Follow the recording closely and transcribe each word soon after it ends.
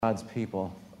God's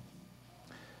people.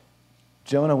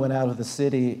 Jonah went out of the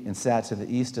city and sat to the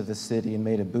east of the city and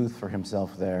made a booth for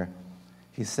himself there.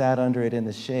 He sat under it in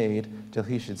the shade till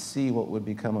he should see what would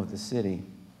become of the city.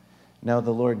 Now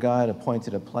the Lord God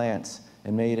appointed a plant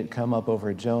and made it come up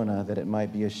over Jonah, that it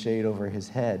might be a shade over his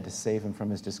head to save him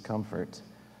from his discomfort.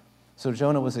 So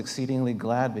Jonah was exceedingly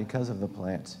glad because of the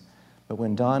plant. But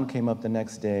when dawn came up the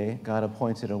next day, God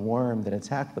appointed a worm that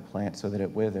attacked the plant so that it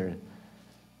withered.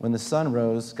 When the sun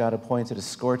rose, God appointed a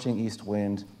scorching east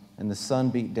wind, and the sun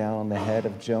beat down on the head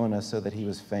of Jonah so that he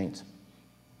was faint.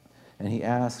 And he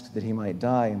asked that he might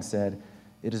die and said,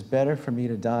 "It is better for me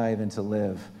to die than to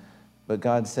live." But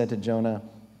God said to Jonah,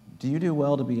 "Do you do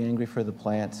well to be angry for the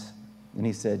plant?" And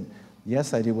he said,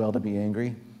 "Yes, I do well to be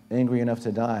angry enough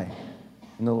to die."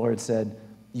 And the Lord said,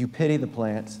 "You pity the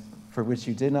plant for which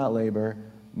you did not labor,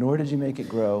 nor did you make it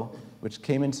grow, which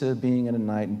came into being in a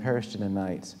night and perished in a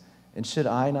night. And should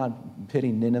I not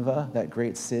pity Nineveh, that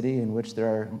great city in which there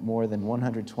are more than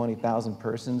 120,000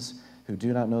 persons who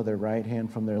do not know their right hand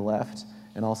from their left,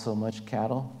 and also much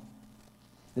cattle?"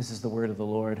 This is the word of the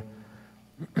Lord.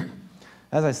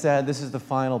 As I said, this is the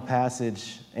final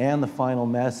passage and the final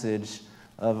message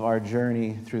of our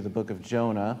journey through the book of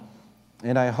Jonah.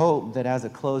 And I hope that as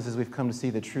it closes, we've come to see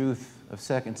the truth of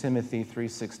 2 Timothy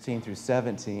 3:16 through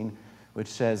 17, which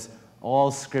says, "All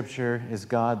Scripture is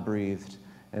God-breathed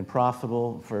and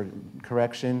profitable for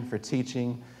correction, for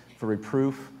teaching, for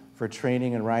reproof, for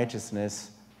training in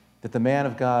righteousness, that the man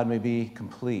of God may be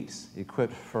complete,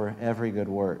 equipped for every good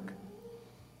work."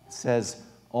 It says,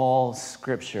 all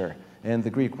Scripture. And the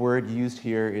Greek word used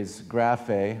here is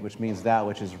graphe, which means that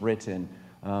which is written.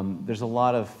 There's a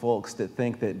lot of folks that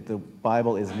think that the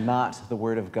Bible is not the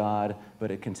Word of God,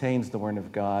 but it contains the Word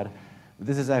of God.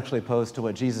 This is actually opposed to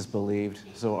what Jesus believed,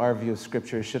 so our view of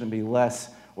Scripture shouldn't be less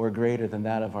or greater than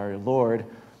that of our Lord.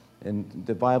 And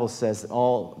the Bible says that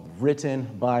all written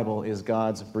Bible is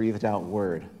God's breathed out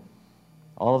word.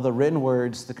 All of the written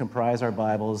words that comprise our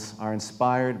Bibles are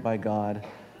inspired by God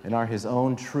and are His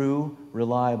own true,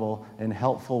 reliable, and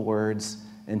helpful words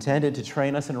intended to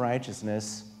train us in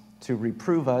righteousness, to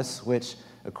reprove us, which,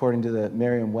 according to the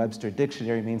Merriam-Webster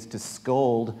dictionary, means to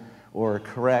scold or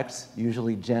correct,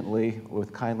 usually gently or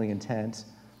with kindly intent.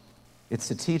 It's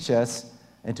to teach us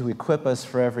and to equip us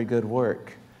for every good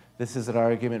work. This is an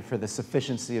argument for the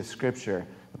sufficiency of Scripture.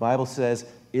 The Bible says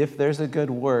if there's a good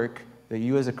work that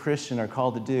you as a Christian are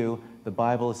called to do, the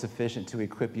Bible is sufficient to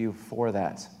equip you for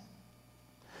that.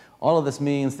 All of this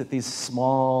means that these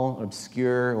small,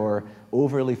 obscure, or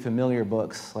overly familiar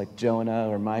books like Jonah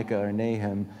or Micah or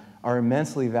Nahum are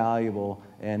immensely valuable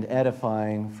and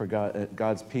edifying for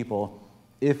God's people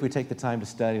if we take the time to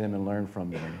study them and learn from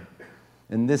them.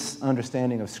 And this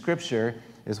understanding of Scripture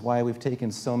is why we've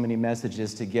taken so many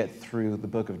messages to get through the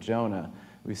book of Jonah.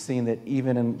 We've seen that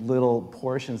even in little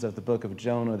portions of the book of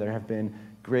Jonah, there have been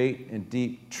great and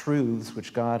deep truths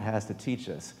which God has to teach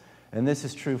us. And this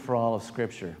is true for all of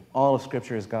Scripture. All of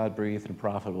Scripture is God-breathed and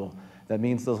profitable. That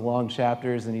means those long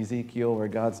chapters in Ezekiel where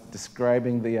God's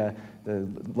describing the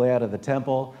layout of the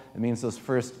temple. It means those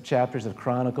first chapters of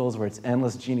Chronicles where it's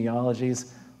endless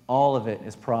genealogies. All of it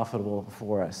is profitable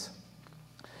for us.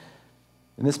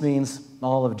 And this means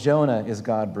all of Jonah is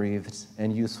God-breathed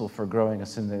and useful for growing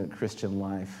us in the Christian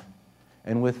life.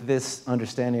 And with this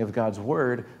understanding of God's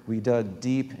Word, we dug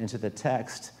deep into the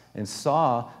text and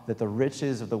saw that the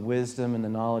riches of the wisdom and the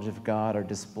knowledge of God are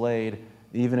displayed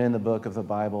even in the book of the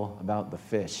Bible about the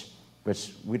fish,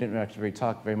 which we didn't actually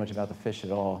talk very much about the fish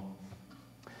at all.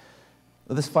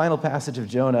 Well, this final passage of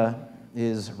Jonah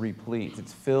is replete.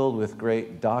 It's filled with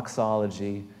great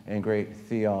doxology and great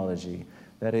theology.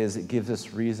 That is, it gives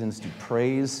us reasons to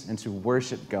praise and to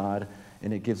worship God,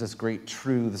 and it gives us great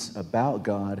truths about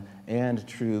God and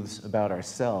truths about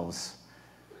ourselves.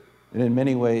 And in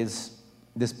many ways,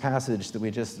 this passage that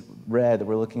we just read, that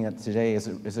we're looking at today,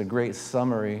 is a great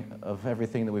summary of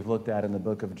everything that we've looked at in the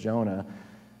book of Jonah,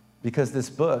 because this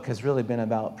book has really been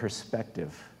about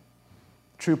perspective,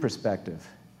 true perspective.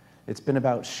 It's been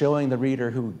about showing the reader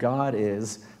who God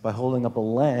is by holding up a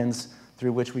lens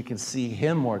through which we can see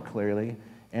Him more clearly,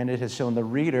 and it has shown the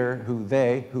reader who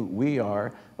we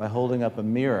are, by holding up a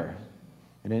mirror.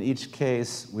 And in each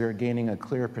case, we are gaining a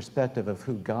clear perspective of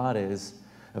who God is,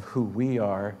 of who we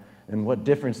are, and what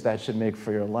difference that should make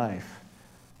for your life.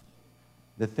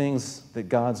 The things that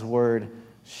God's Word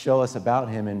show us about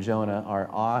Him in Jonah are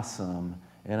awesome,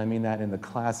 and I mean that in the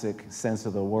classic sense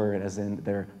of the word, as in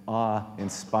they're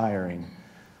awe-inspiring,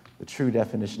 the true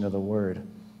definition of the word.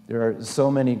 There are so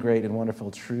many great and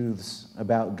wonderful truths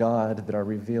about God that are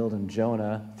revealed in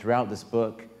Jonah throughout this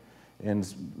book,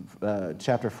 And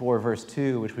chapter 4, verse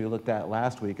 2, which we looked at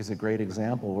last week, is a great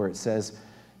example where it says,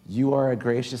 "You are a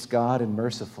gracious God and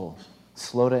merciful,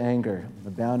 slow to anger,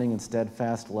 abounding in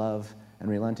steadfast love, and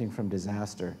relenting from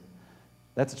disaster."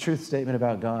 That's a truth statement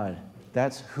about God.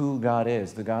 That's who God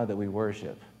is, the God that we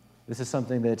worship. This is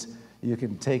something that you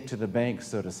can take to the bank,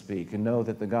 so to speak, and know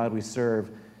that the God we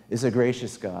serve is a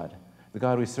gracious God. The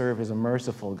God we serve is a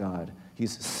merciful God.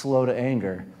 He's slow to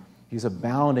anger. He's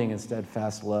abounding in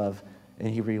steadfast love, and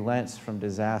he relents from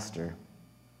disaster.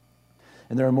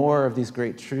 And there are more of these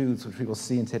great truths which we will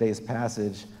see in today's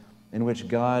passage, in which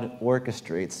God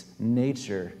orchestrates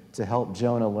nature to help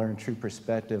Jonah learn true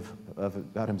perspective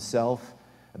about himself,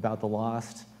 about the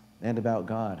lost, and about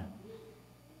God.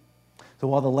 So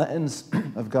while the lens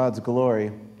of God's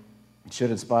glory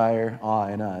should inspire awe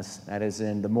in us, that is,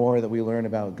 in the more that we learn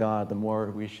about God, the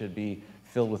more we should be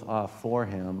filled with awe for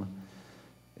him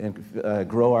and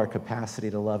grow our capacity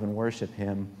to love and worship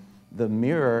him, the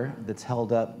mirror that's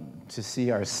held up to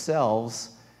see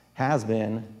ourselves has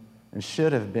been and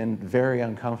should have been very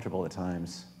uncomfortable at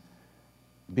times.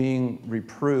 Being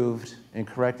reproved and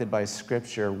corrected by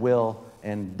Scripture will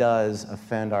and does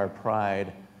offend our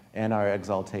pride and our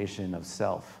exaltation of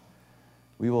self.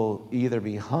 We will either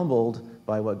be humbled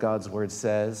by what God's word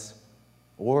says,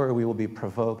 or we will be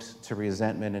provoked to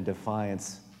resentment and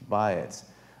defiance by it.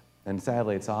 And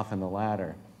sadly, it's often the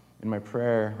latter. In my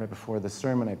prayer right before the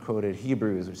sermon, I quoted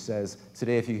Hebrews, which says,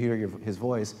 "Today, if you hear his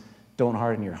voice, don't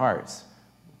harden your hearts."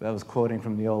 That was quoting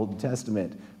from the Old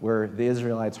Testament, where the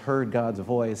Israelites heard God's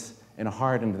voice and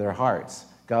hardened their hearts.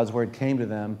 God's word came to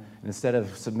them, and instead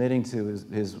of submitting to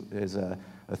his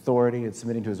authority and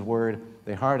submitting to his word,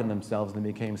 they hardened themselves and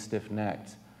they became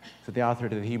stiff-necked. So the author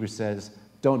to the Hebrews says,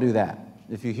 don't do that.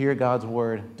 If you hear God's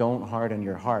word, don't harden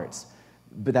your hearts.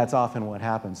 But that's often what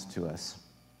happens to us.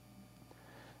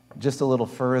 Just a little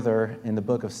further in the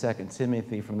book of 2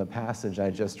 Timothy, from the passage I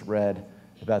just read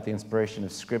about the inspiration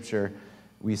of Scripture,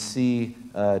 we see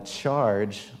a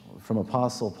charge from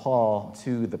Apostle Paul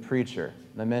to the preacher.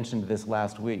 And I mentioned this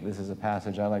last week. This is a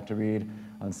passage I like to read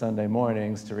on Sunday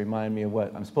mornings to remind me of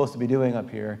what I'm supposed to be doing up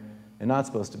here and not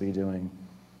supposed to be doing.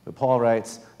 But Paul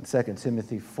writes in 2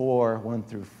 Timothy 4, 1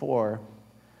 through 4,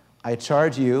 "I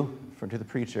charge you," to the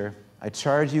preacher, "I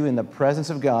charge you in the presence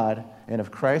of God and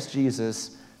of Christ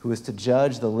Jesus, who is to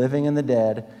judge the living and the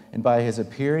dead, and by his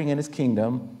appearing in his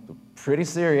kingdom," pretty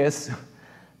serious,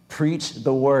 "preach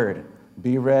the word.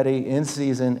 Be ready in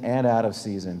season and out of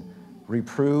season.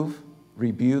 Reprove,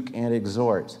 rebuke, and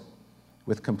exhort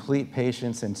with complete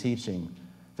patience and teaching.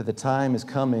 For the time is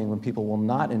coming when people will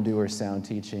not endure sound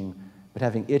teaching, but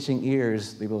having itching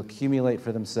ears, they will accumulate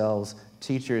for themselves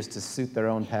teachers to suit their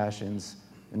own passions,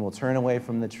 and will turn away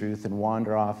from the truth and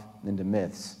wander off into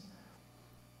myths."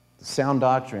 Sound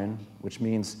doctrine, which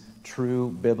means true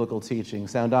biblical teaching,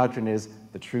 sound doctrine is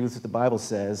the truth that the Bible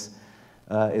says,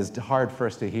 is hard for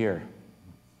us to hear.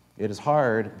 It is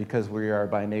hard because we are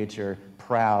by nature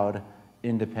proud,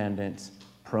 independent,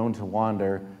 prone to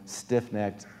wander,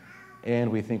 stiff-necked,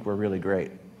 and we think we're really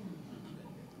great.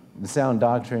 The sound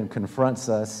doctrine confronts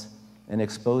us and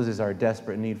exposes our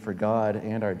desperate need for God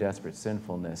and our desperate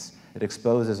sinfulness. It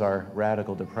exposes our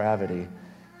radical depravity,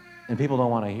 and people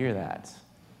don't want to hear that.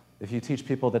 If you teach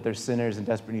people that they're sinners in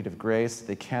desperate need of grace,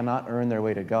 they cannot earn their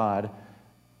way to God,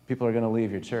 people are going to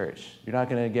leave your church. You're not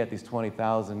going to get these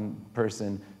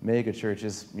 20,000-person mega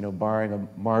churches, barring a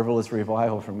marvelous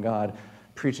revival from God,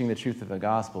 preaching the truth of the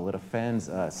gospel. It offends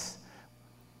us.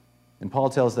 And Paul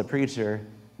tells the preacher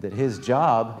that his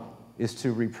job is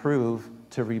to reprove,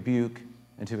 to rebuke,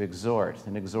 and to exhort.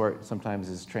 And exhort sometimes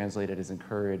is translated as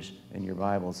encourage in your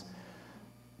Bibles.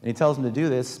 And he tells him to do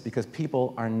this because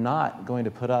people are not going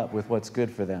to put up with what's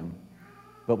good for them,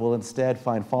 but will instead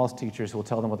find false teachers who will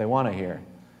tell them what they want to hear.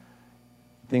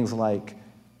 Things like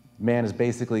man is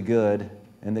basically good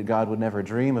and that God would never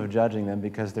dream of judging them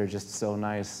because they're just so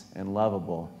nice and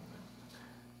lovable.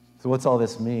 So what's all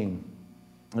this mean?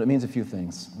 Well, it means a few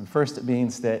things. First, it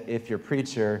means that if your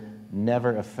preacher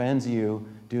never offends you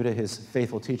due to his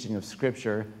faithful teaching of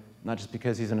Scripture, not just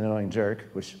because he's an annoying jerk,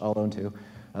 which I'll own to,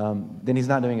 then he's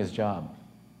not doing his job.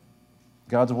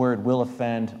 God's word will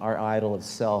offend our idol of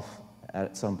self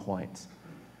at some point.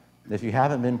 If you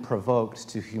haven't been provoked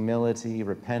to humility,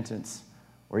 repentance,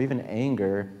 or even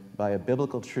anger by a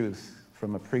biblical truth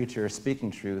from a preacher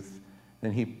speaking truth,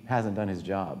 then he hasn't done his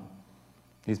job.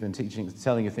 He's been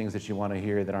telling you things that you want to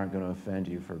hear that aren't going to offend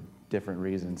you for different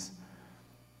reasons.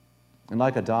 And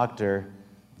like a doctor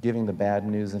giving the bad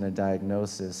news and a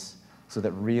diagnosis so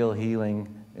that real healing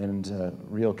and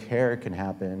real care can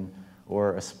happen,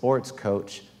 or a sports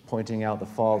coach pointing out the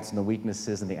faults and the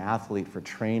weaknesses in the athlete for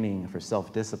training, for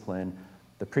self-discipline,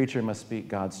 the preacher must speak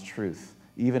God's truth,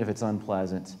 even if it's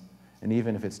unpleasant and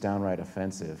even if it's downright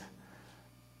offensive.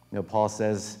 Paul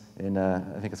says in, I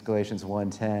think it's Galatians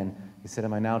 1:10, he said,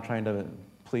 am I now trying to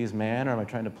please man or am I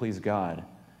trying to please God?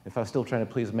 If I was still trying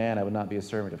to please man, I would not be a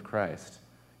servant of Christ.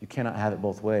 You cannot have it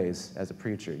both ways as a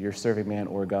preacher. You're serving man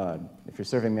or God. If you're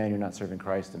serving man, you're not serving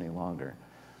Christ any longer.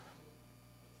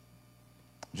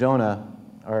 Jonah,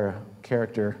 our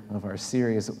character of our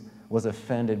series, was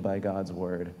offended by God's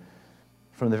word.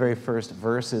 From the very first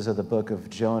verses of the book of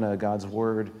Jonah, God's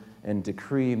word and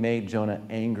decree made Jonah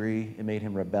angry. It made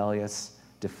him rebellious,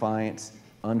 defiant,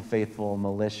 unfaithful,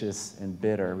 malicious, and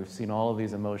bitter. We've seen all of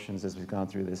these emotions as we've gone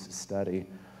through this study.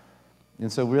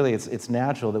 And so really it's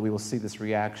natural that we will see this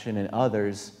reaction in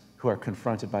others who are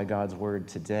confronted by God's word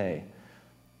today.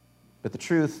 But the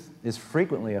truth is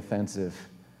frequently offensive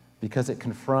because it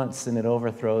confronts and it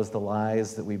overthrows the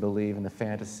lies that we believe and the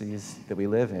fantasies that we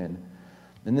live in.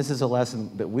 And this is a lesson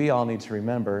that we all need to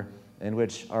remember, in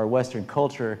which our Western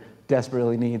culture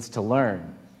desperately needs to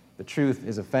learn. The truth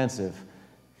is offensive.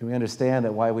 Can we understand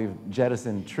that why we've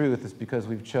jettisoned truth is because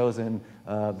we've chosen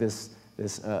this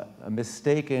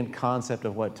mistaken concept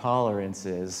of what tolerance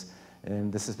is,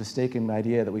 and this is mistaken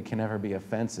idea that we can never be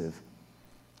offensive.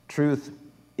 Truth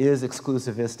is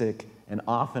exclusivistic and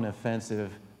often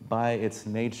offensive by its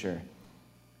nature.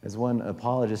 As one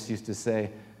apologist used to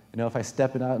say, if I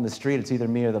step out in the street, it's either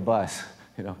me or the bus.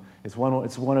 It's one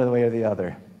or the way or the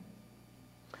other.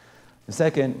 And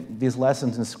second, these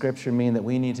lessons in Scripture mean that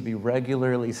we need to be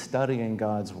regularly studying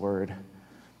God's Word.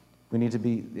 We need to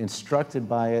be instructed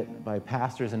by it, by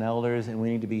pastors and elders, and we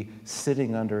need to be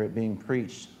sitting under it being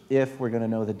preached if we're going to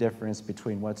know the difference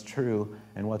between what's true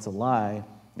and what's a lie,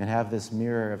 and have this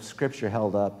mirror of Scripture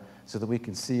held up so that we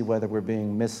can see whether we're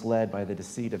being misled by the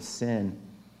deceit of sin.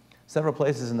 Several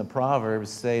places in the Proverbs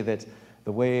say that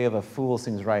the way of a fool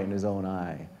seems right in his own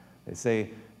eye. They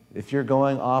say, if you're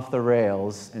going off the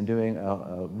rails and doing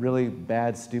a really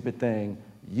bad, stupid thing,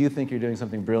 you think you're doing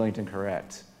something brilliant and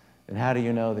correct. And how do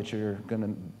you know that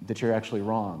you're actually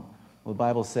wrong? Well, the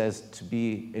Bible says to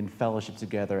be in fellowship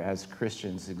together as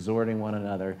Christians, exhorting one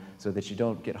another so that you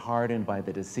don't get hardened by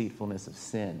the deceitfulness of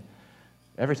sin.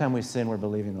 Every time we sin, we're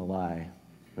believing the lie.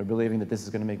 We're believing that this is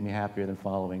going to make me happier than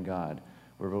following God.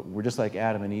 We're just like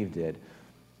Adam and Eve did.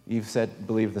 Eve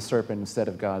believed the serpent instead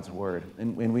of God's word.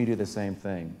 And we do the same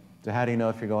thing. So how do you know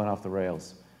if you're going off the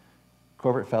rails?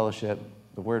 Corporate fellowship,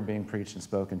 the word being preached and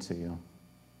spoken to you.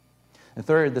 And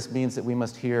third, this means that we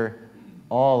must hear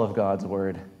all of God's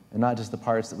word and not just the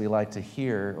parts that we like to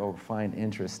hear or find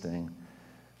interesting.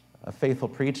 A faithful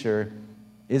preacher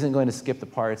isn't going to skip the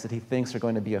parts that he thinks are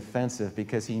going to be offensive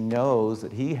because he knows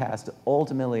that he has to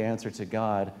ultimately answer to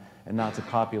God and not to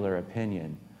popular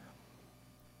opinion.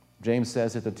 James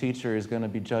says that the teacher is going to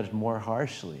be judged more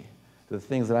harshly. The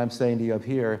things that I'm saying to you up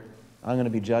here, I'm going to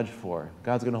be judged for.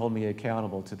 God's going to hold me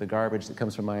accountable to the garbage that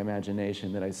comes from my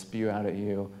imagination that I spew out at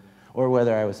you, or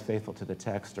whether I was faithful to the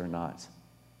text or not.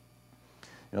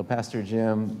 Pastor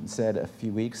Jim said a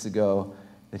few weeks ago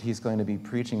that he's going to be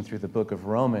preaching through the book of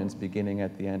Romans beginning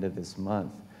at the end of this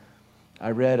month.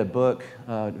 I read a book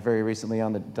very recently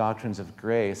on the doctrines of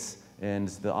grace, and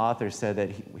the author said that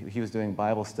he was doing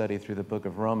Bible study through the book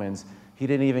of Romans. He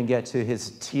didn't even get to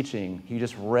his teaching. He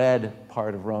just read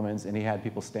part of Romans, and he had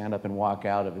people stand up and walk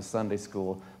out of his Sunday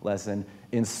school lesson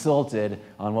insulted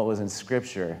on what was in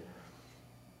Scripture.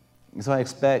 And so I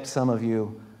expect some of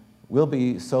you will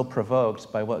be so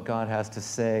provoked by what God has to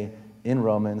say in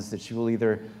Romans that you will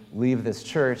either leave this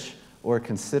church or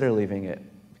consider leaving it,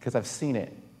 because I've seen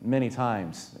it many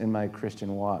times in my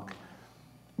Christian walk.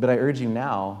 But I urge you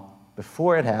now,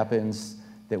 before it happens,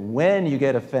 that when you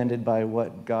get offended by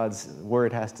what God's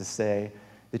word has to say,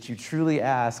 that you truly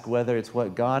ask whether it's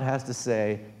what God has to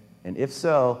say, and if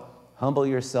so, humble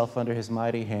yourself under his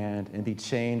mighty hand and be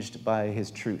changed by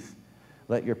his truth.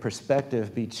 Let your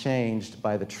perspective be changed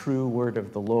by the true word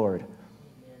of the Lord.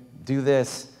 Do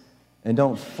this, and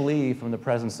don't flee from the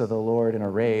presence of the Lord in a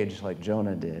rage like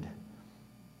Jonah did.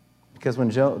 Because when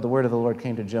the word of the Lord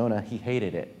came to Jonah, he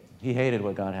hated it. He hated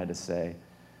what God had to say.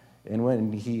 And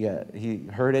when he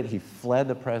heard it, he fled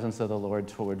the presence of the Lord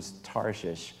towards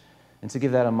Tarshish. And to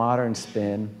give that a modern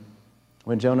spin,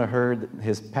 when Jonah heard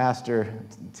his pastor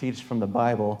teach from the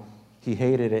Bible, he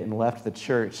hated it and left the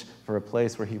church for a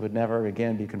place where he would never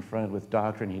again be confronted with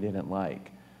doctrine he didn't like.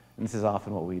 And this is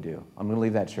often what we do. I'm going to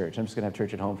leave that church. I'm just going to have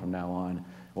church at home from now on.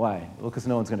 Why? Well, because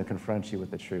no one's going to confront you with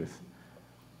the truth.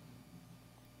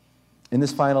 In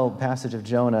this final passage of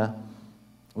Jonah,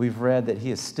 we've read that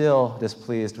he is still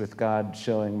displeased with God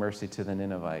showing mercy to the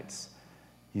Ninevites.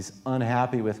 He's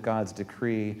unhappy with God's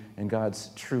decree and God's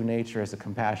true nature as a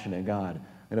compassionate God.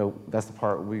 You know, that's the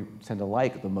part we tend to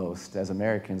like the most as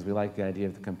Americans. We like the idea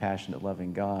of the compassionate,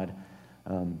 loving God.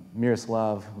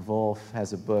 Miroslav Volf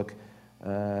has a book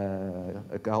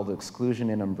called Exclusion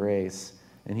and Embrace,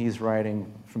 and he's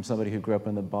writing from somebody who grew up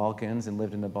in the Balkans and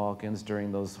lived in the Balkans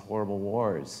during those horrible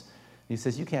wars. He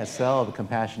says, you can't sell the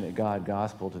compassionate God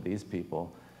gospel to these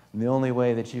people. And the only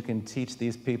way that you can teach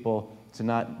these people to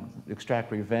not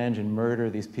extract revenge and murder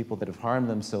these people that have harmed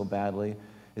them so badly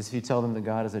is if you tell them that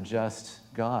God is a just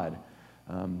God.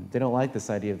 They don't like this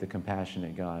idea of the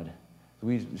compassionate God.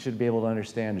 We should be able to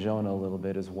understand Jonah a little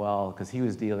bit as well, because he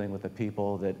was dealing with a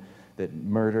people that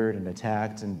murdered and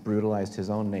attacked and brutalized his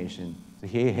own nation. So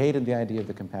he hated the idea of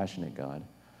the compassionate God.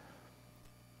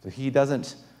 So he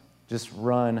doesn't just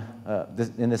run,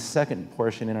 in this second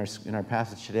portion in our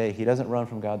passage today, he doesn't run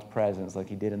from God's presence like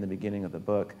he did in the beginning of the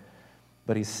book,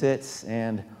 but he sits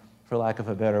and, for lack of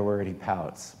a better word, he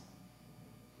pouts.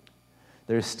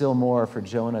 There's still more for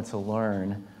Jonah to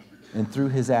learn, and through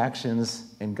his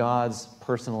actions and God's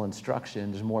personal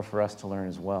instruction, there's more for us to learn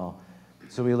as well.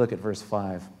 So we look at verse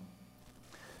 5.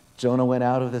 Jonah went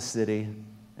out of the city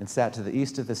and sat to the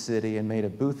east of the city and made a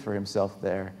booth for himself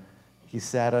there. He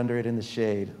sat under it in the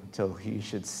shade until he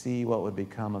should see what would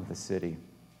become of the city.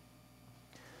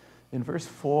 In verse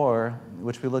 4,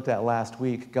 which we looked at last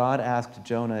week, God asked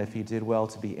Jonah if he did well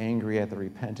to be angry at the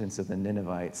repentance of the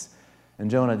Ninevites. And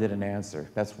Jonah didn't answer.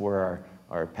 That's where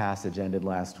our passage ended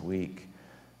last week.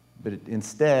 But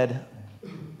instead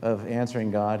of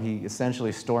answering God, he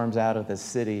essentially storms out of the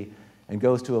city and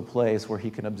goes to a place where he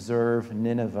can observe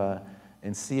Nineveh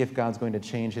and see if God's going to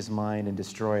change his mind and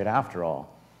destroy it after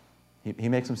all. He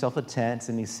makes himself a tent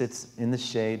and he sits in the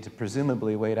shade to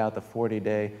presumably wait out the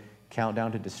 40-day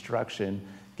countdown to destruction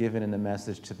given in the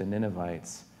message to the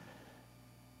Ninevites.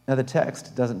 Now, the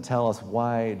text doesn't tell us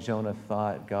why Jonah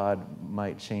thought God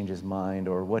might change his mind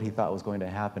or what he thought was going to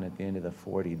happen at the end of the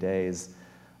 40 days.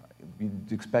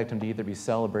 You'd expect him to either be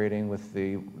celebrating with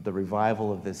the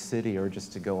revival of this city or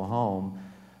just to go home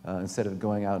instead of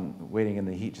going out and waiting in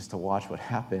the heat just to watch what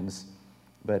happens.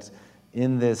 But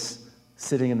in this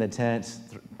sitting in the tent,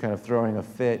 kind of throwing a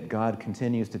fit, God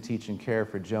continues to teach and care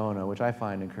for Jonah, which I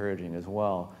find encouraging as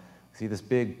well. See, this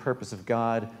big purpose of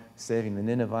God saving the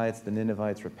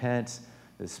Ninevites repent.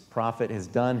 This prophet has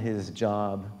done his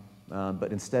job,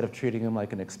 but instead of treating him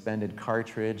like an expended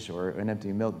cartridge or an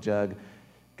empty milk jug,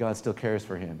 God still cares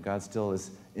for him. God still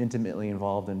is intimately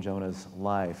involved in Jonah's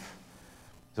life.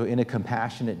 So in a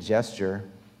compassionate gesture,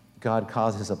 God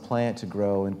causes a plant to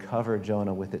grow and cover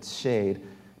Jonah with its shade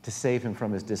to save him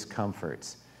from his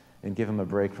discomforts and give him a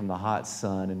break from the hot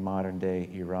sun in modern-day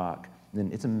Iraq.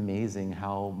 And it's amazing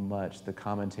how much the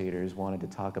commentators wanted to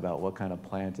talk about what kind of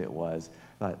plant it was,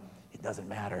 but it doesn't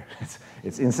matter.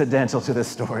 It's incidental to the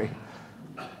story.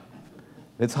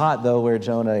 It's hot, though, where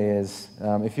Jonah is.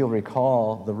 If you'll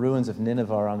recall, the ruins of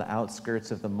Nineveh are on the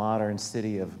outskirts of the modern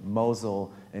city of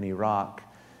Mosul in Iraq.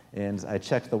 And I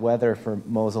checked the weather for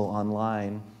Mosul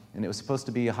online, and it was supposed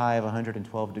to be a high of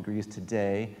 112 degrees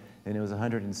today, and it was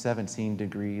 117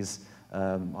 degrees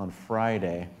on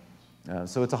Friday.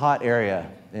 So it's a hot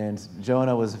area, and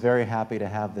Jonah was very happy to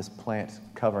have this plant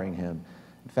covering him.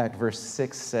 In fact, verse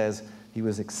 6 says, he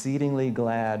was exceedingly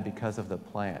glad because of the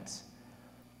plant.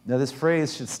 Now, this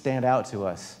phrase should stand out to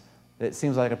us. It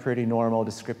seems like a pretty normal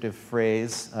descriptive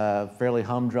phrase, fairly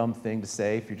humdrum thing to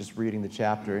say if you're just reading the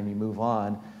chapter and you move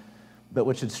on. But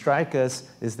what should strike us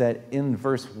is that in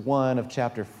verse 1 of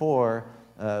chapter 4,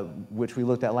 which we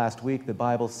looked at last week, the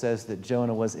Bible says that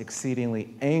Jonah was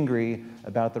exceedingly angry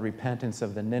about the repentance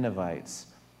of the Ninevites.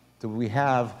 So we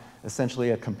have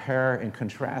essentially a compare and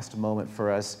contrast moment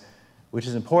for us, which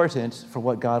is important for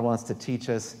what God wants to teach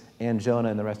us and Jonah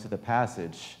in the rest of the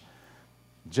passage.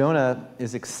 Jonah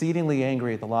is exceedingly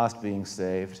angry at the lost being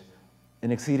saved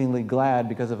and exceedingly glad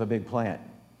because of a big plant.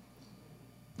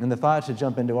 And the thought should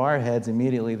jump into our heads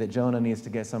immediately that Jonah needs to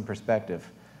get some perspective,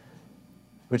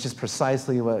 which is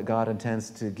precisely what God intends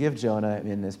to give Jonah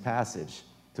in this passage.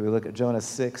 So we look at Jonah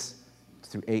 6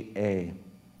 through 8a.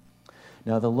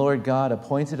 Now the Lord God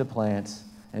appointed a plant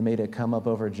and made it come up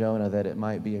over Jonah that it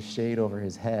might be a shade over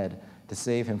his head to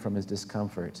save him from his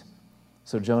discomfort.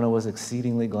 So Jonah was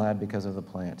exceedingly glad because of the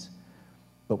plant.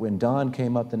 But when dawn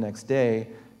came up the next day,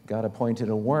 God appointed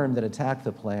a worm that attacked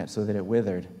the plant so that it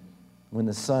withered. When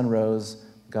the sun rose,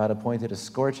 God appointed a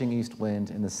scorching east wind,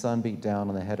 and the sun beat down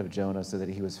on the head of Jonah so that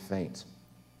he was faint.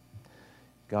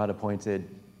 God appointed,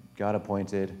 God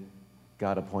appointed,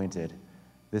 God appointed.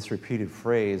 This repeated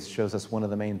phrase shows us one of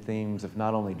the main themes of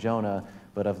not only Jonah,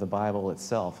 but of the Bible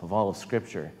itself, of all of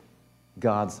Scripture.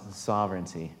 God's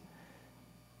sovereignty.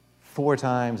 4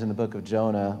 times in the book of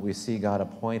Jonah, we see God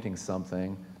appointing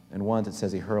something, and once it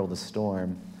says he hurled a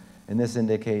storm. And this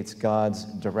indicates God's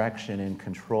direction and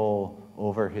control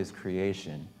over his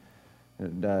creation.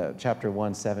 Chapter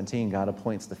 1:17, God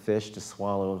appoints the fish to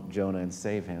swallow Jonah and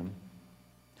save him.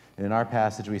 And in our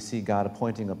passage, we see God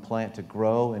appointing a plant to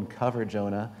grow and cover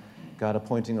Jonah, God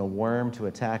appointing a worm to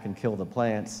attack and kill the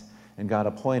plants, and God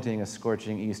appointing a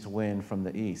scorching east wind from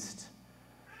the east.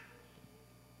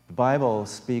 The Bible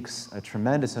speaks a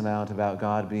tremendous amount about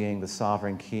God being the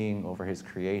sovereign king over his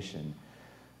creation.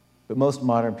 But most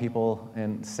modern people,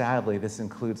 and sadly this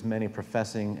includes many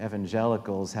professing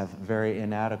evangelicals, have very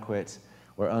inadequate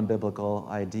or unbiblical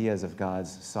ideas of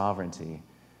God's sovereignty.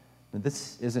 And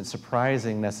this isn't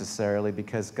surprising necessarily,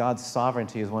 because God's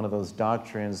sovereignty is one of those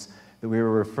doctrines that we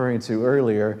were referring to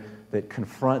earlier that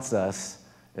confronts us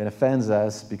and offends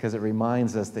us, because it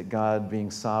reminds us that God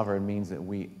being sovereign means that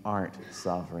we aren't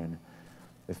sovereign.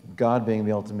 If God being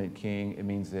the ultimate king, it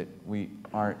means that we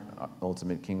aren't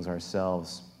ultimate kings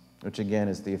ourselves, which again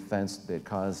is the offense that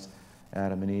caused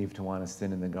Adam and Eve to want to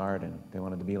sin in the garden. They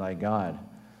wanted to be like God.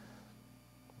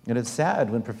 And it's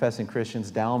sad when professing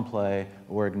Christians downplay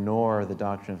or ignore the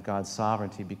doctrine of God's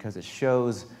sovereignty, because it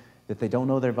shows that they don't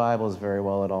know their Bibles very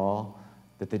well at all,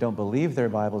 that they don't believe their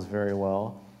Bibles very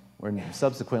well, or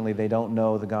subsequently they don't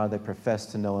know the God they profess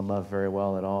to know and love very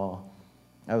well at all.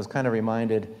 I was kind of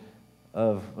reminded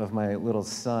of my little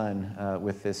son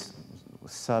with this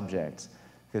subject,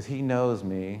 because he knows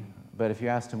me, but if you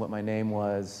asked him what my name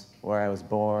was, where I was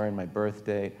born, my birth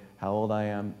date, how old I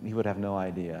am, he would have no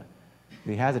idea.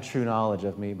 He has a true knowledge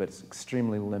of me, but it's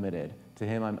extremely limited. To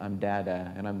him, I'm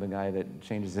Dada, and I'm the guy that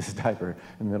changes his diaper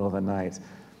in the middle of the night.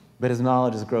 But his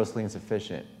knowledge is grossly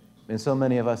insufficient. And so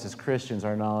many of us as Christians,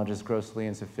 our knowledge is grossly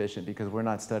insufficient because we're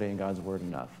not studying God's Word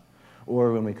enough.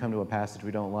 Or when we come to a passage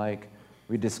we don't like,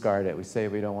 we discard it. We say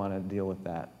we don't want to deal with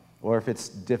that. Or if it's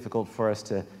difficult for us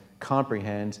to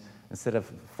comprehend, instead of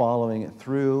following it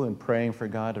through and praying for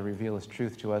God to reveal His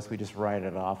truth to us, we just write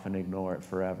it off and ignore it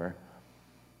forever.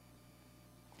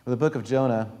 With the book of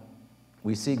Jonah,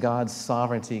 we see God's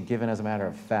sovereignty given as a matter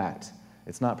of fact.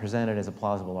 It's not presented as a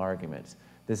plausible argument.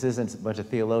 This isn't a bunch of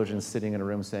theologians sitting in a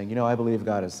room saying, I believe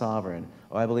God is sovereign.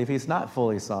 Oh, I believe He's not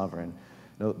fully sovereign.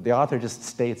 No, the author just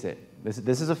states it.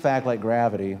 This is a fact like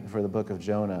gravity for the book of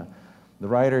Jonah. The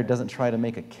writer doesn't try to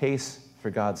make a case for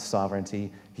God's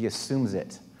sovereignty. He assumes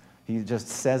it. He just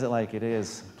says it like it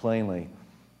is, plainly.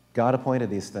 God appointed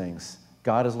these things.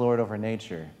 God is Lord over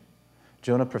nature.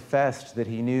 Jonah professed that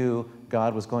he knew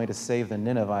God was going to save the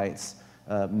Ninevites,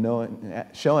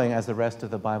 showing, as the rest of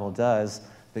the Bible does,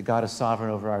 that God is sovereign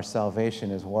over our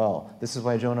salvation as well. This is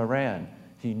why Jonah ran.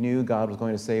 He knew God was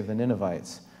going to save the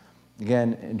Ninevites.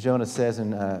 Again, Jonah says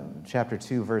in chapter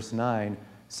 2, verse 9,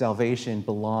 salvation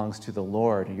belongs to the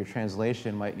Lord. Your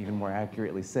translation might even more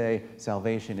accurately say,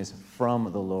 salvation is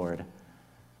from the Lord.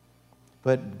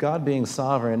 But God being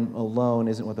sovereign alone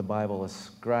isn't what the Bible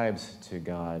ascribes to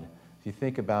God. If you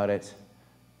think about it,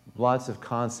 lots of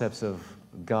concepts of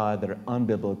God that are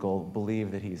unbiblical believe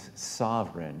that He's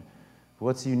sovereign.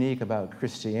 What's unique about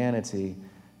Christianity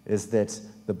is that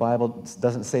the Bible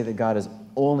doesn't say that God is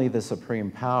only the supreme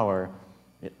power.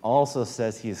 It also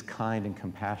says He is kind and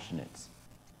compassionate.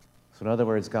 So in other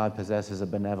words, God possesses a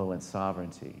benevolent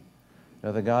sovereignty.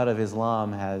 Now, the God of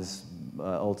Islam has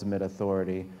ultimate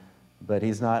authority, but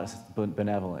He's not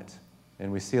benevolent.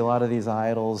 And we see a lot of these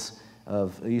idols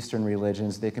of Eastern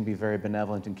religions. They can be very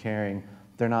benevolent and caring.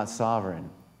 They're not sovereign.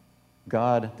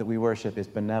 God that we worship is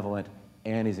benevolent,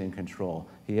 and He's in control.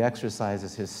 He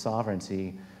exercises His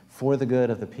sovereignty for the good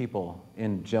of the people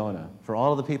in Jonah. For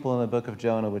all of the people in the book of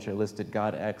Jonah which are listed,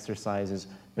 God exercises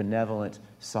benevolent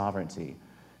sovereignty.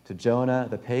 To Jonah,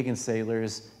 the pagan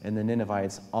sailors, and the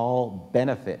Ninevites all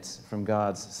benefit from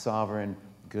God's sovereign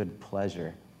good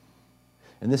pleasure.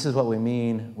 And this is what we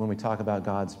mean when we talk about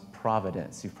God's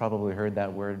providence. You've probably heard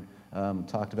that word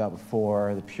talked about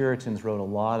before. The Puritans wrote a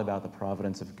lot about the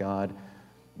providence of God.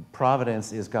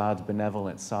 Providence is God's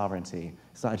benevolent sovereignty.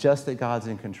 It's not just that God's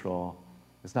in control.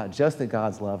 It's not just that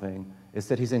God's loving. It's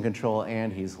that He's in control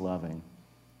and He's loving.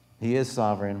 He is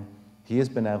sovereign. He is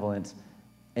benevolent.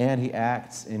 And He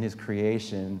acts in His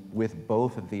creation with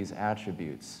both of these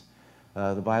attributes.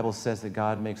 The Bible says that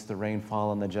God makes the rain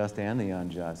fall on the just and the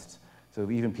unjust. So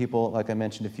even people, like I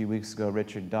mentioned a few weeks ago,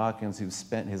 Richard Dawkins, who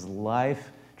spent his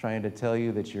life trying to tell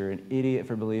you that you're an idiot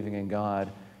for believing in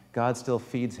God, God still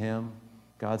feeds him.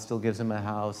 God still gives him a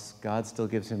house. God still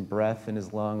gives him breath in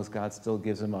his lungs. God still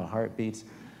gives him a heartbeat.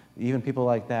 Even people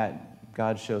like that,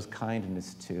 God shows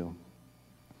kindness to.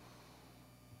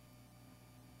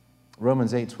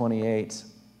 Romans 8:28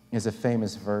 is a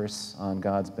famous verse on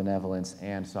God's benevolence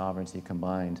and sovereignty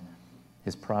combined,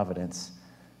 his providence.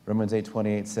 Romans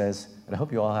 8:28 says, and I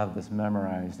hope you all have this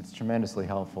memorized. It's tremendously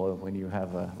helpful when you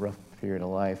have a rough period of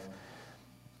life.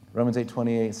 Romans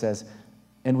 8:28 says,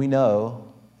 and we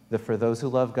know that for those who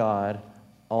love God,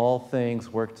 all things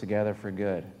work together for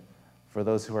good, for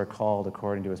those who are called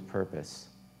according to his purpose.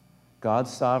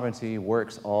 God's sovereignty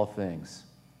works all things.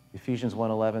 Ephesians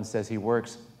 1:11 says he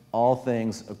works all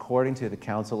things according to the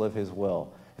counsel of his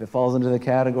will. If it falls into the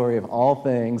category of all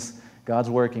things, God's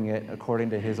working it according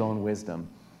to his own wisdom.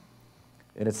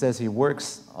 And it says he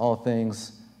works all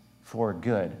things for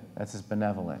good. That's his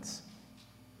benevolence.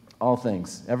 All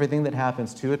things. Everything that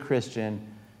happens to a Christian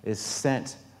is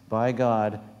sent by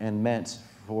God and meant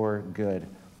for good.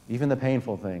 Even the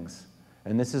painful things.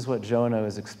 And this is what Jonah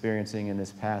is experiencing in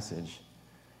this passage.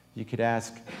 You could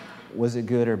ask, was it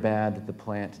good or bad that the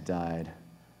plant died?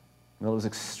 Well, it was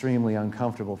extremely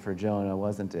uncomfortable for Jonah,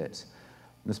 wasn't it?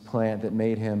 This plant that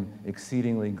made him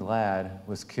exceedingly glad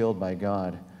was killed by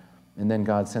God. And then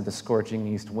God sent the scorching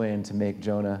east wind to make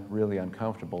Jonah really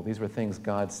uncomfortable. These were things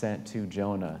God sent to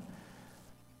Jonah.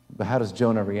 But how does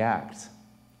Jonah react?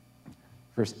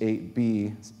 Verse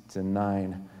 8b to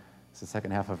 9. It's the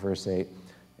second half of verse 8.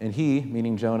 And he,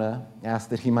 meaning Jonah, asked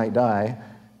that he might die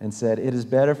and said, it is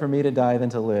better for me to die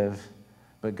than to live.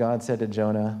 But God said to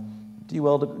Jonah, do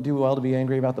well to be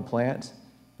angry about the plant?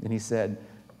 And he said,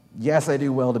 yes, I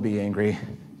do well to be angry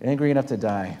enough to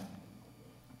die.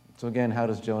 So again, how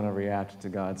does Jonah react to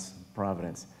God's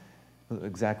providence?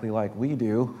 Exactly like we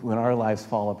do when our lives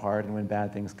fall apart and when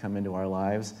bad things come into our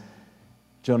lives.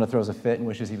 Jonah throws a fit and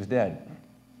wishes he was dead.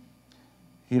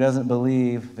 He doesn't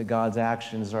believe that God's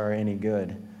actions are any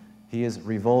good. He is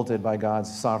revolted by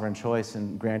God's sovereign choice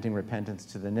in granting repentance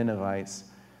to the Ninevites,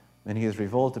 and he is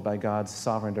revolted by God's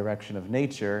sovereign direction of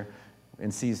nature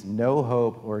and sees no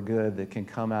hope or good that can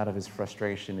come out of his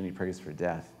frustration, and he prays for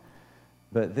death.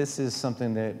 But this is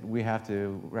something that we have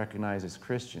to recognize as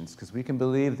Christians, because we can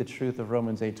believe the truth of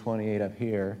Romans 8:28 up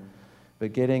here,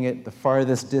 but getting it the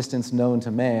farthest distance known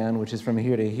to man, which is from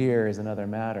here to here, is another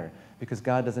matter, because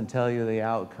God doesn't tell you the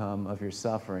outcome of your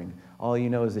suffering. All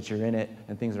you know is that you're in it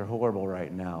and things are horrible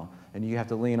right now, and you have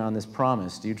to lean on this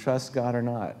promise. Do you trust God or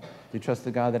not? Do you trust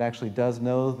the God that actually does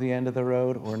know the end of the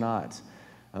road or not?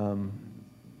 And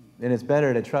it's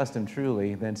better to trust him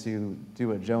truly than to do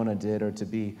what Jonah did or to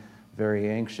be very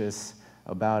anxious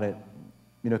about it.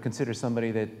 You know, consider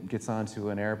somebody that gets onto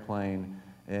an airplane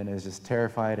and is just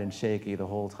terrified and shaky the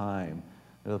whole time.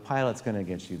 The pilot's going to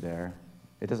get you there.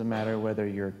 It doesn't matter whether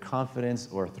you're confident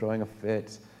or throwing a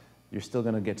fit, you're still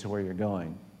going to get to where you're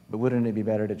going. But wouldn't it be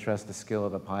better to trust the skill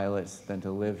of the pilots than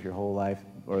to live your whole life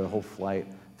or the whole flight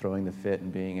throwing the fit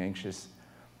and being anxious?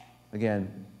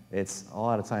 Again, it's a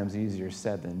lot of times easier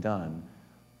said than done,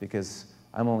 because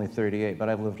I'm only 38, but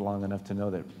I've lived long enough to know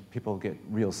that people get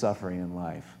real suffering in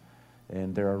life,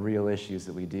 and there are real issues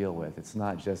that we deal with. It's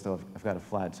not just, oh, I've got a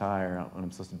flat tire when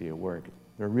I'm supposed to be at work.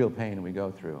 There are real pain that we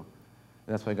go through.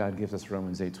 And that's why God gives us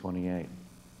Romans 8:28.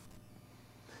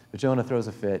 But Jonah throws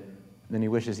a fit, and he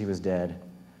wishes he was dead.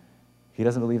 He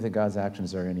doesn't believe that God's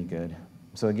actions are any good.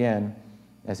 So again,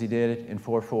 as he did in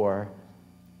 4:4,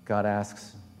 God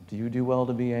asks, do you do well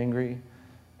to be angry?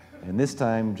 And this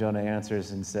time, Jonah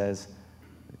answers and says,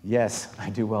 yes, I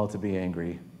do well to be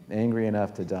angry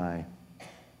enough to die.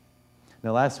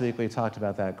 Now, last week we talked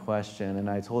about that question, and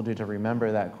I told you to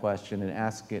remember that question and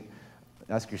ask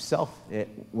yourself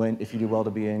if you do well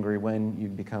to be angry when you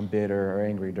become bitter or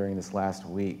angry during this last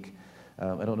week.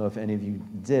 I don't know if any of you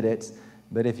did it,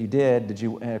 but if you did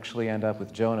you actually end up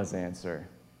with Jonah's answer?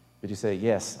 Did you say,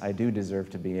 yes, I do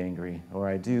deserve to be angry, or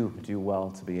I do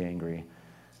well to be angry?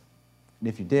 And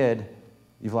if you did,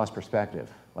 you've lost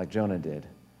perspective, like Jonah did.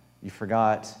 You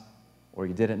forgot, or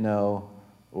you didn't know,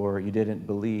 or you didn't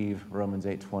believe Romans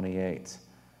 8:28.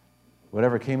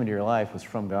 Whatever came into your life was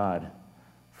from God,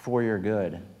 for your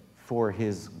good, for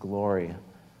his glory.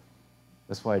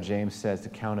 That's why James says to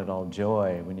count it all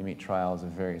joy when you meet trials of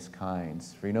various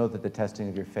kinds. For you know that the testing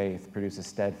of your faith produces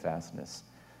steadfastness.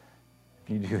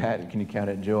 Can you do that? Can you count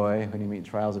it joy when you meet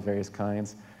trials of various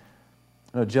kinds?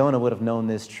 No, Jonah would have known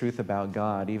this truth about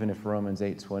God even if Romans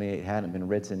 8:28 hadn't been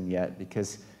written yet,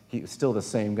 because he was still the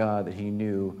same God that he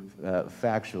knew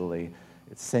factually.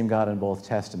 It's the same God in both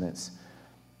Testaments.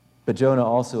 But Jonah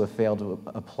also failed to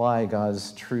apply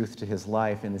God's truth to his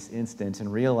life in this instance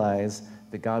and realize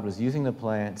that God was using the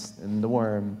plants and the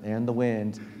worm and the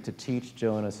wind to teach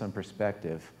Jonah some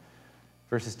perspective.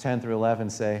 Verses 10 through 11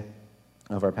 say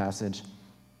of our passage,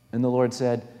 and the Lord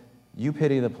said, you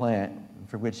pity the plant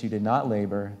for which you did not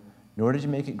labor, nor did you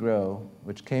make it grow,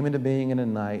 which came into being in a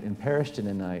night and perished in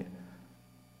a night.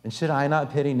 And should I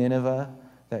not pity Nineveh,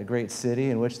 that great city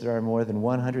in which there are more than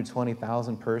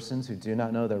 120,000 persons who do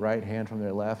not know their right hand from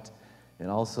their left,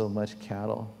 and also much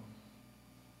cattle?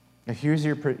 Now here's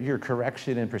your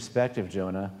correction and perspective,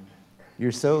 Jonah.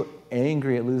 You're so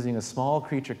angry at losing a small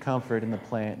creature comfort in the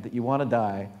plant that you want to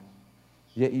die,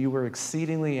 yet you were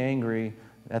exceedingly angry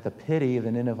at the pity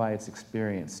the Ninevites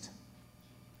experienced.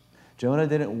 Jonah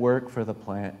didn't work for the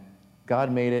plant.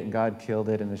 God made it and God killed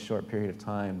it in a short period of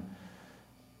time.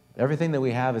 Everything that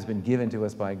we have has been given to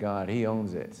us by God. He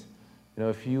owns it. You know,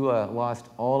 if you lost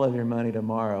all of your money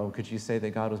tomorrow, could you say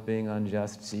that God was being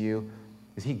unjust to you?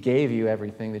 Because He gave you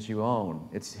everything that you own.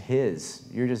 It's His.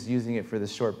 You're just using it for the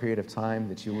short period of time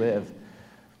that you live.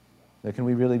 But can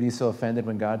we really be so offended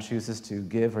when God chooses to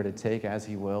give or to take as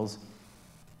He wills?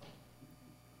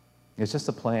 It's just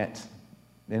a plant.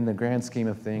 In the grand scheme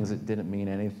of things, it didn't mean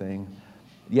anything.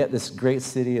 Yet this great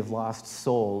city of lost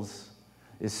souls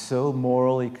is so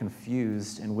morally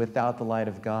confused and without the light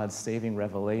of God's saving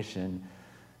revelation,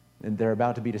 and they're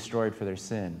about to be destroyed for their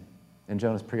sin. And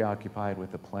Jonah's preoccupied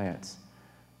with the plants.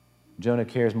 Jonah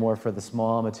cares more for the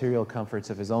small material comforts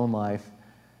of his own life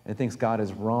and thinks God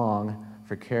is wrong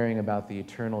for caring about the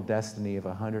eternal destiny of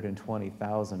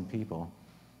 120,000 people.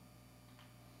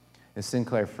 And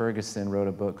Sinclair Ferguson wrote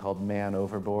a book called Man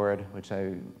Overboard, which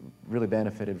I really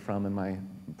benefited from in my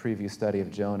previous study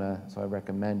of Jonah, so I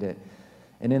recommend it.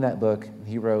 And in that book,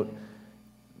 he wrote,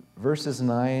 verses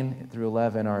 9 through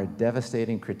 11 are a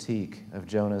devastating critique of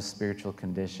Jonah's spiritual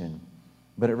condition,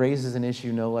 but it raises an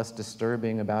issue no less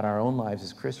disturbing about our own lives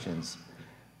as Christians.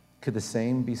 Could the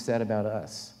same be said about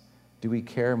us? Do we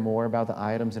care more about the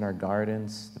items in our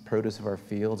gardens, the produce of our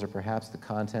fields, or perhaps the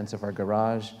contents of our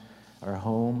garage, our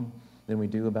home, than we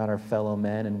do about our fellow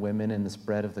men and women and the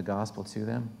spread of the gospel to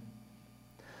them?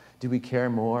 Do we care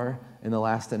more in the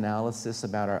last analysis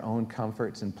about our own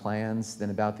comforts and plans than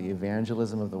about the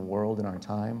evangelism of the world in our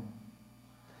time?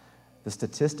 The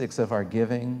statistics of our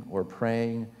giving or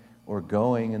praying or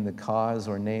going in the cause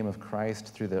or name of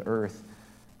Christ through the earth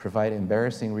provide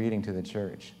embarrassing reading to the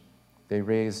church. They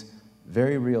raise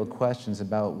very real questions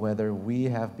about whether we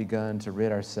have begun to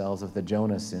rid ourselves of the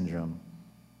Jonah syndrome.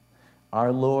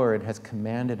 Our Lord has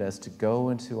commanded us to go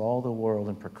into all the world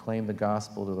and proclaim the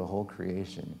gospel to the whole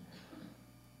creation.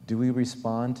 Do we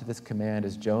respond to this command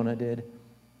as Jonah did?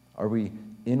 Are we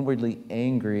inwardly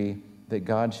angry that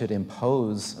God should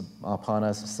impose upon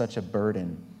us such a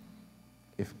burden?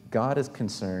 If God is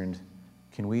concerned,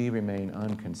 can we remain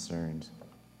unconcerned?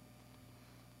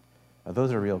 Now,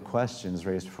 those are real questions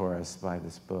raised for us by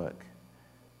this book.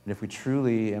 And if we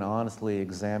truly and honestly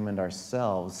examined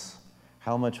ourselves,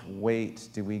 how much weight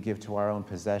do we give to our own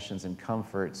possessions and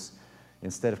comforts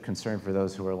instead of concern for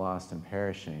those who are lost and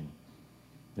perishing?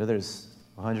 You know, there's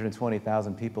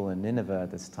 120,000 people in Nineveh at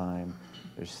this time.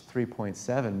 There's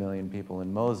 3.7 million people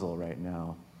in Mosul right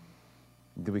now.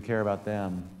 Do we care about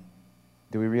them?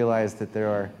 Do we realize that there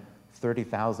are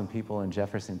 30,000 people in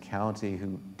Jefferson County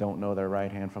who don't know their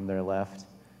right hand from their left?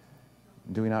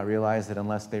 Do we not realize that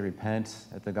unless they repent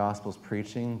at the gospel's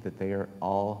preaching, that they are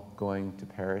all going to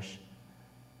perish?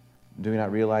 Do we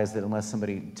not realize that unless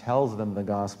somebody tells them the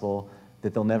gospel,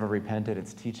 that they'll never repent at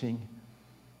its teaching?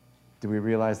 Do we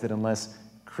realize that unless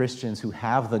Christians who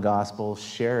have the gospel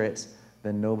share it,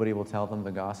 then nobody will tell them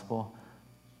the gospel?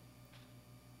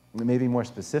 Maybe more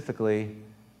specifically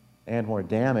and more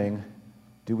damning,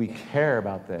 do we care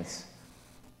about this?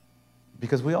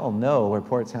 Because we all know where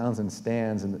Port Townsend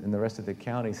stands and the rest of the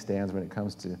county stands when it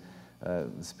comes to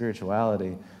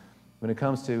spirituality. When it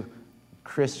comes to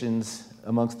Christians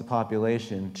amongst the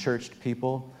population, churched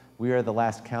people, we are the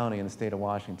last county in the state of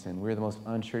Washington. We're the most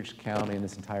unchurched county in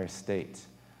this entire state.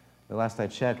 The last I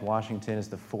checked, Washington is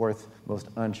the fourth most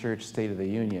unchurched state of the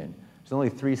union. There's only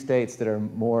 3 states that are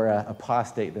more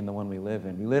apostate than the one we live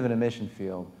in. We live in a mission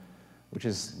field, which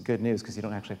is good news because you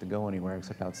don't actually have to go anywhere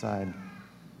except outside.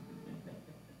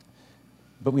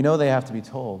 But we know they have to be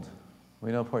told.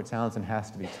 We know Port Townsend has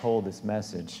to be told this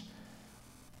message.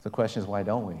 The question is, why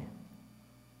don't we?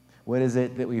 What is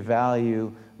it that we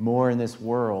value more in this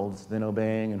world than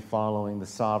obeying and following the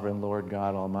sovereign Lord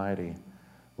God Almighty?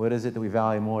 What is it that we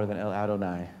value more than El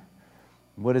Adonai?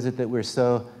 What is it that we're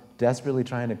so desperately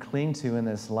trying to cling to in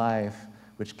this life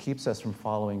which keeps us from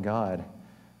following God?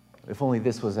 If only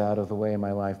this was out of the way in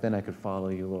my life, then I could follow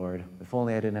you, Lord. If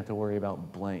only I didn't have to worry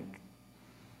about blank.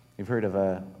 You've heard of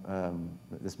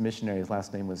this missionary, his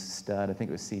last name was Studd. I think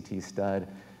it was C.T. Studd.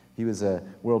 He was a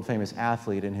world-famous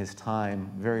athlete in his time,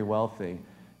 very wealthy.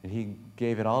 And he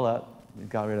gave it all up,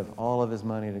 got rid of all of his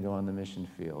money to go on the mission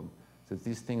field. So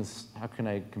these things, how can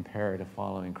I compare to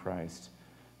following Christ?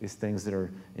 These things that are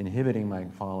inhibiting my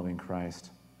following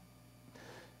Christ.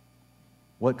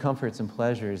 What comforts and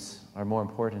pleasures are more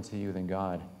important to you than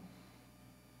God?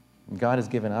 And God has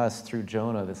given us, through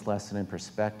Jonah, this lesson in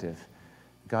perspective.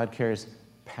 God cares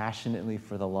passionately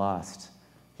for the lost.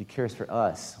 He cares for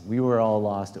us. We were all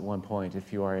lost at one point.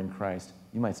 If you are in Christ,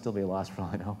 you might still be lost for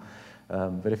all I know.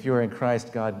 But if you are in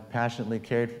Christ, God passionately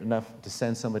cared enough to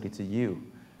send somebody to you,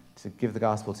 to give the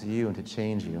gospel to you and to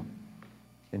change you.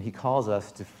 And he calls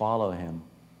us to follow him.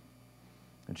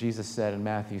 And Jesus said in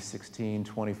Matthew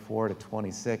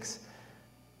 16:24-26,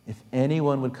 if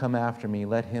anyone would come after me,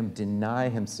 let him deny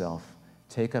himself,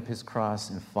 take up his cross,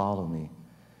 and follow me.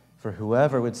 For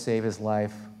whoever would save his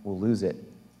life will lose it.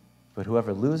 But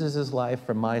whoever loses his life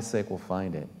for my sake will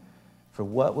find it. For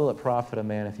what will it profit a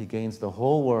man if he gains the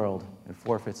whole world and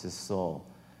forfeits his soul?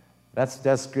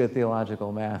 That's good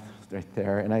theological math right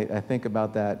there. And I think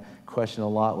about that question a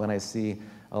lot when I see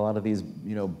a lot of these,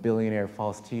 billionaire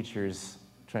false teachers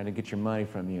trying to get your money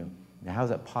from you. Now, how is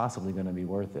that possibly going to be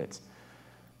worth it?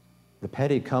 The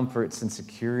petty comforts and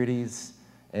securities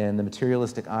and the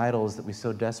materialistic idols that we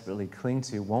so desperately cling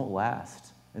to won't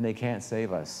last, and they can't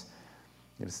save us.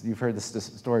 You've heard this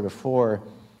story before.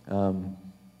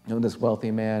 When this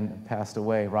wealthy man passed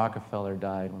away, Rockefeller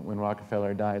died. When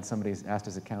Rockefeller died, somebody asked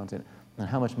his accountant,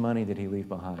 how much money did he leave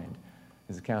behind?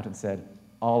 His accountant said,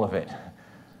 all of it.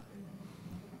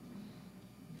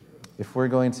 If we're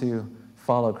going to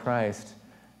follow Christ,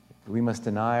 we must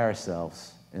deny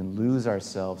ourselves and lose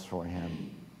ourselves for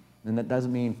him. And that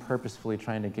doesn't mean purposefully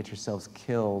trying to get yourselves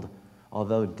killed,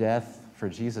 although death for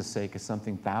Jesus' sake is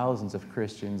something thousands of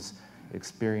Christians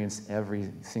experience every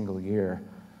single year.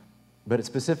 But it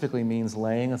specifically means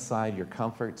laying aside your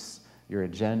comforts, your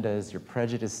agendas, your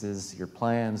prejudices, your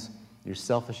plans, your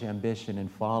selfish ambition,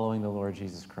 and following the Lord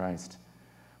Jesus Christ.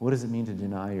 What does it mean to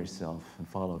deny yourself and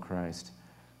follow Christ?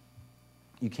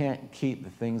 You can't keep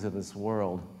the things of this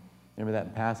world. Remember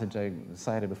that passage I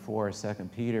cited before, 2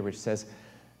 Peter, which says,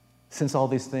 since all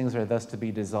these things are thus to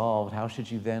be dissolved, how should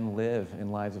you then live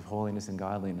in lives of holiness and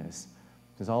godliness?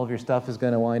 Because all of your stuff is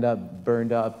going to wind up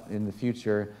burned up in the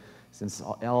future, since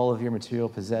all of your material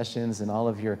possessions and all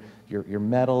of your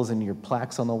medals and your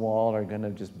plaques on the wall are going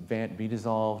to just be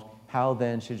dissolved. How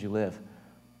then should you live?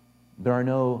 There are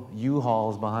no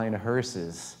U-Hauls behind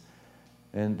hearses.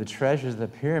 And the treasures of the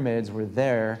pyramids were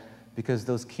there because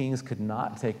those kings could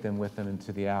not take them with them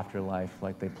into the afterlife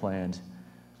like they planned.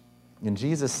 And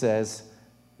Jesus says,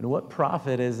 and what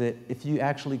profit is it if you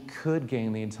actually could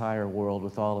gain the entire world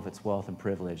with all of its wealth and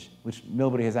privilege, which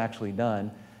nobody has actually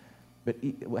done, but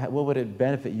what would it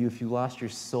benefit you if you lost your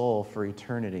soul for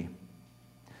eternity?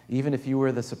 Even if you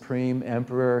were the supreme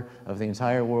emperor of the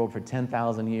entire world for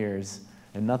 10,000 years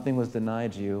and nothing was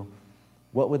denied you,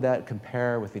 what would that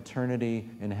compare with eternity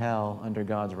in hell under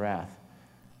God's wrath?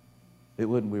 It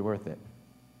wouldn't be worth it.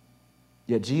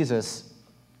 Yet Jesus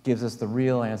gives us the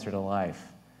real answer to life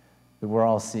that we're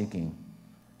all seeking.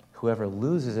 Whoever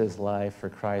loses his life for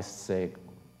Christ's sake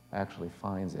actually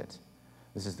finds it.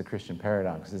 This is the Christian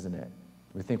paradox, isn't it?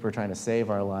 We think we're trying to save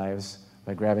our lives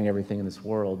by grabbing everything in this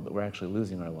world, but we're actually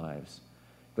losing our lives.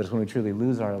 But it's when we truly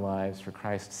lose our lives for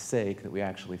Christ's sake that we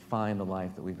actually find the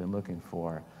life that we've been looking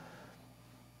for.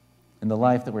 And the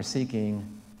life that we're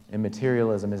seeking in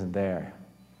materialism isn't there.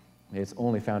 It's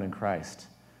only found in Christ.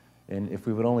 And if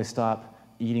we would only stop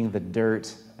eating the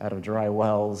dirt out of dry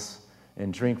wells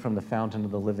and drink from the fountain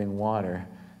of the living water,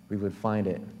 we would find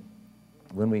it.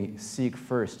 When we seek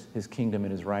first his kingdom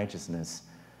and his righteousness,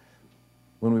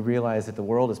 when we realize that the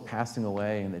world is passing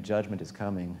away and that judgment is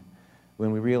coming,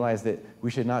 when we realize that we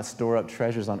should not store up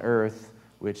treasures on earth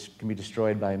which can be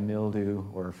destroyed by mildew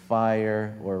or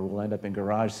fire, or will end up in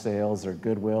garage sales or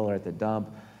Goodwill or at the dump,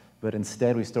 but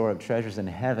instead we store up treasures in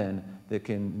heaven that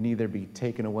can neither be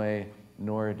taken away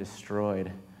nor destroyed.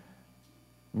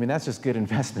 I mean, that's just good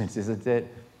investments, isn't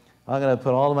it? I'm going to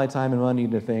put all of my time and money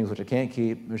into things which I can't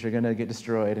keep, which are going to get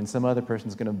destroyed, and some other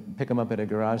person's going to pick them up at a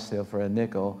garage sale for a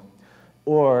nickel.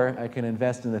 Or I can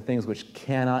invest in the things which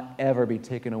cannot ever be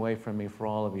taken away from me for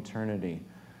all of eternity.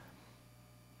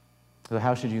 So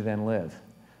how should you then live?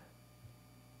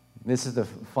 This is the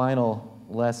final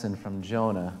lesson from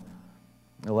Jonah,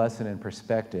 a lesson in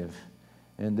perspective.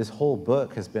 And this whole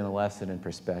book has been a lesson in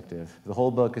perspective. The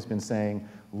whole book has been saying,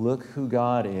 look who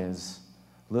God is,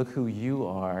 look who you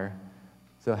are,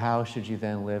 so how should you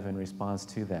then live in response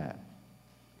to that?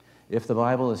 If the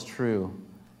Bible is true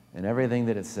and everything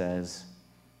that it says,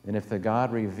 and if the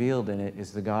God revealed in it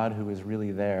is the God who is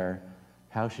really there,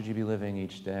 how should you be living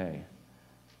each day?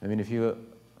 I mean, if you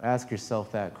ask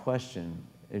yourself that question,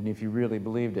 And if you really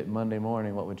believed it, Monday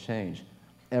morning, what would change?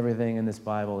 Everything in this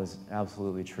Bible is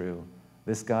absolutely true.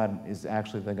 This God is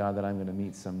actually the God that I'm going to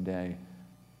meet someday.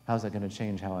 How's that going to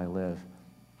change how I live?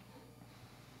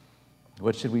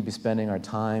 What should we be spending our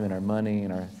time and our money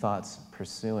and our thoughts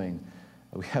pursuing?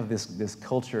 We have this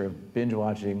culture of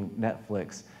binge-watching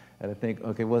Netflix. And I think,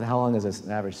 okay, well, how long is this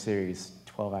an average series?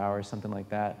 12 hours, something like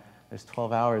that? There's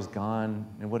 12 hours gone,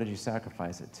 and what did you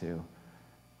sacrifice it to?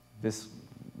 This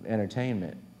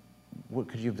entertainment. What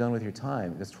could you have done with your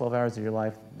time? There's 12 hours of your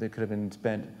life that could have been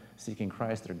spent seeking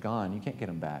Christ. They're gone. You can't get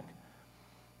them back.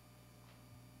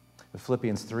 In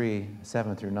Philippians 3,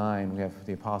 7 through 9, we have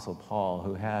the Apostle Paul,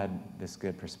 who had this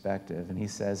good perspective. And he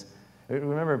says,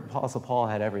 remember, Apostle Paul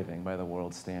had everything by the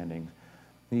world's standing.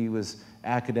 He was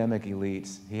academic elite.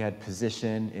 He had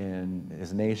position in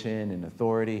his nation and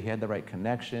authority. He had the right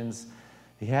connections.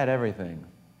 He had everything.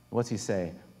 What's he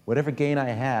say? Whatever gain I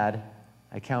had,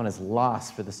 I count as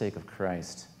loss for the sake of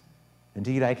Christ.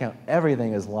 Indeed, I count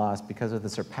everything as loss because of the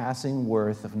surpassing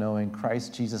worth of knowing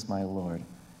Christ Jesus my Lord.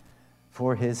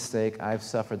 For his sake, I've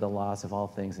suffered the loss of all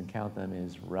things and count them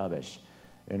as rubbish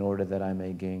in order that I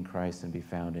may gain Christ and be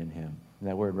found in him. And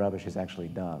that word rubbish is actually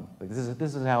dung. Like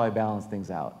this is how I balance things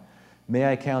out.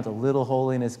 May I count a little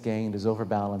holiness gained as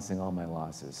overbalancing all my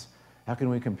losses. How can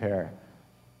we compare?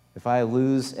 If I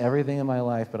lose everything in my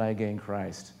life but I gain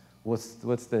Christ,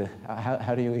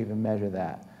 how do you even measure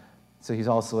that? So he's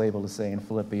also able to say in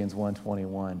Philippians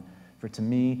 1:21, for to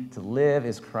me to live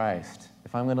is Christ.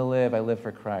 If I'm going to live, I live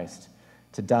for Christ.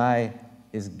 To die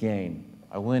is gain.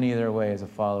 I win either way as a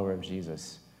follower of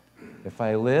Jesus. If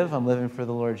I live, I'm living for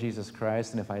the Lord Jesus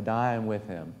Christ, and if I die, I'm with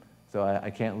him. So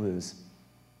I can't lose.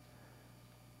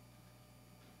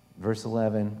 Verse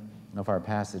 11 of our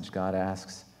passage, God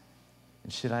asks,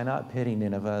 and should I not pity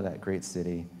Nineveh, that great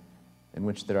city, in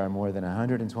which there are more than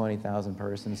 120,000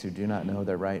 persons who do not know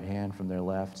their right hand from their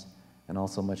left, and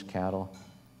also much cattle?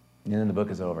 And then the book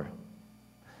is over.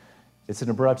 It's an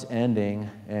abrupt ending,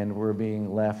 and we're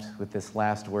being left with this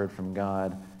last word from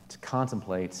God to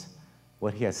contemplate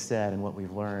what he has said and what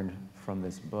we've learned from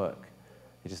this book.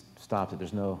 He just stopped it.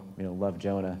 There's no, love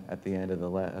Jonah at the end of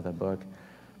the book.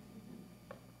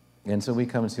 And so we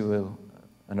come to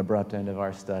an abrupt end of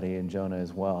our study in Jonah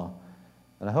as well.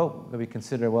 And I hope that we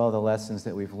consider well the lessons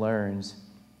that we've learned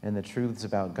and the truths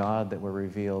about God that were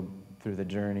revealed through the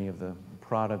journey of the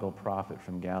prodigal prophet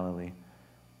from Galilee.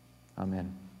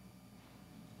 Amen.